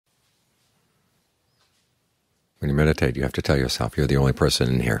When you meditate, you have to tell yourself you're the only person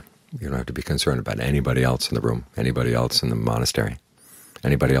in here. You don't have to be concerned about anybody else in the room, anybody else in the monastery,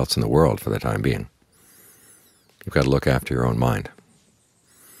 anybody else in the world for the time being. You've got to look after your own mind,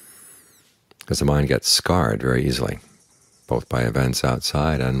 because the mind gets scarred very easily, both by events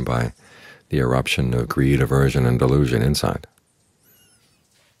outside and by the eruption of greed, aversion, and delusion inside.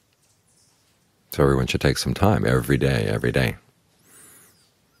 So everyone should take some time every day,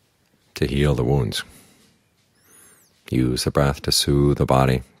 to heal the wounds. Use the breath to soothe the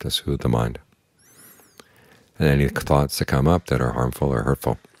body, to soothe the mind. And any thoughts that come up that are harmful or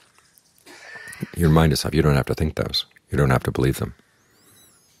hurtful, you remind yourself you don't have to think those. You don't have to believe them.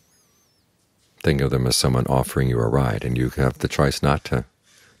 Think of them as someone offering you a ride, and you have the choice not to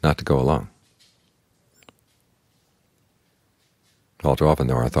go along. All too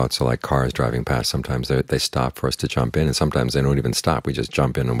often, our thoughts are like cars driving past. Sometimes they stop for us to jump in, and sometimes they don't even stop. We just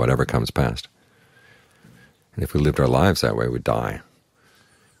jump in on whatever comes past. And if we lived our lives that way, we'd die.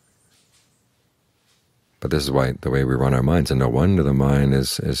 But this is why the way we run our minds, and no wonder the mind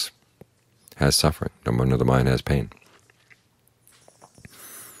has suffering. No wonder the mind has pain.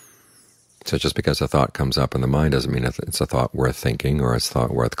 So just because a thought comes up in the mind doesn't mean it's a thought worth thinking or it's a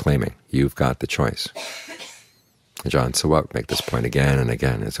thought worth claiming. You've got the choice. John Sawat make this point again and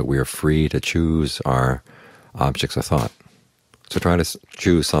again. So we are free to choose our objects of thought. So try to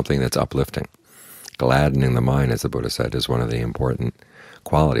choose something that's uplifting. Gladdening the mind, as the Buddha said, is one of the important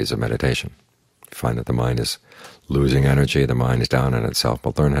qualities of meditation. You find that the mind is losing energy, the mind is down on itself,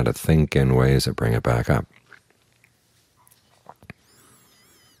 but learn how to think in ways that bring it back up.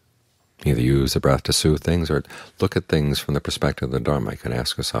 Either use the breath to soothe things or look at things from the perspective of the Dhamma. You can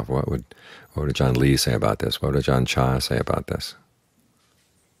ask yourself, what would Ajahn Lee say about this? What would Ajahn Chah say about this?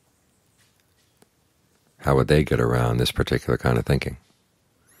 How would they get around this particular kind of thinking?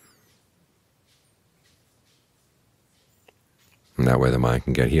 And that way the mind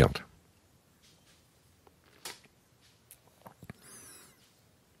can get healed.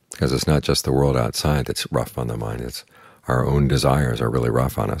 Because it's not just the world outside that's rough on the mind, it's our own desires are really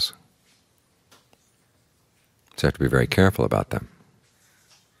rough on us. So you have to be very careful about them,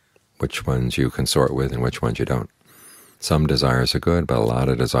 which ones you consort with and which ones you don't. Some desires are good, but a lot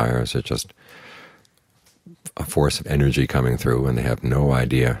of desires are just a force of energy coming through, and they have no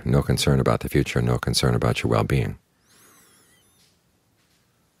idea, no concern about the future, no concern about your well-being.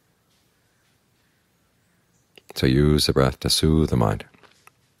 So use the breath to soothe the mind,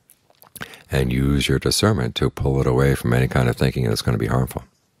 and use your discernment to pull it away from any kind of thinking that's going to be harmful.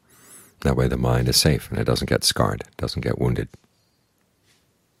 That way the mind is safe and it doesn't get scarred, it doesn't get wounded.